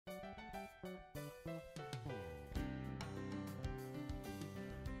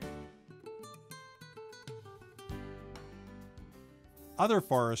Other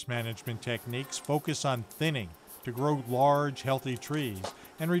forest management techniques focus on thinning to grow large, healthy trees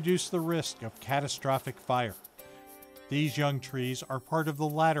and reduce the risk of catastrophic fire. These young trees are part of the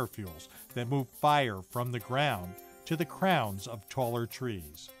ladder fuels that move fire from the ground to the crowns of taller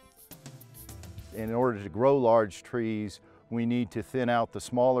trees. In order to grow large trees, we need to thin out the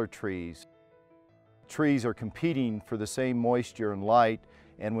smaller trees. Trees are competing for the same moisture and light,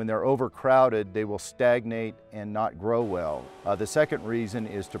 and when they're overcrowded, they will stagnate and not grow well. The second reason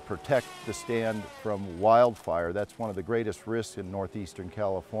is to protect the stand from wildfire. That's one of the greatest risks in northeastern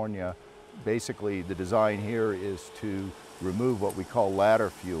California. Basically, the design here is to remove what we call ladder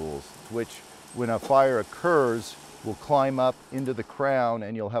fuels, which when a fire occurs will climb up into the crown,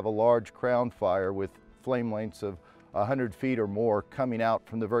 and you'll have a large crown fire with flame lengths of 100 feet or more coming out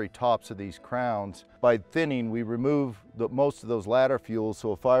from the very tops of these crowns. By thinning, we remove most of those ladder fuels,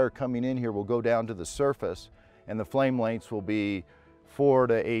 so a fire coming in here will go down to the surface, and the flame lengths will be 4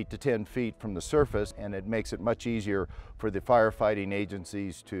 to 8 to 10 feet from the surface, and it makes it much easier for the firefighting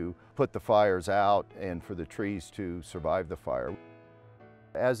agencies to put the fires out and for the trees to survive the fire.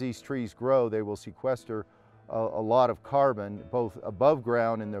 As these trees grow, they will sequester a lot of carbon, both above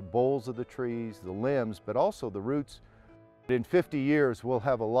ground in the boles of the trees, the limbs, but also the roots. In 50 years, we'll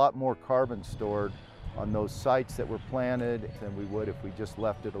have a lot more carbon stored on those sites that were planted than we would if we just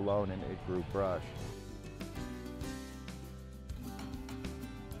left it alone and it grew brush.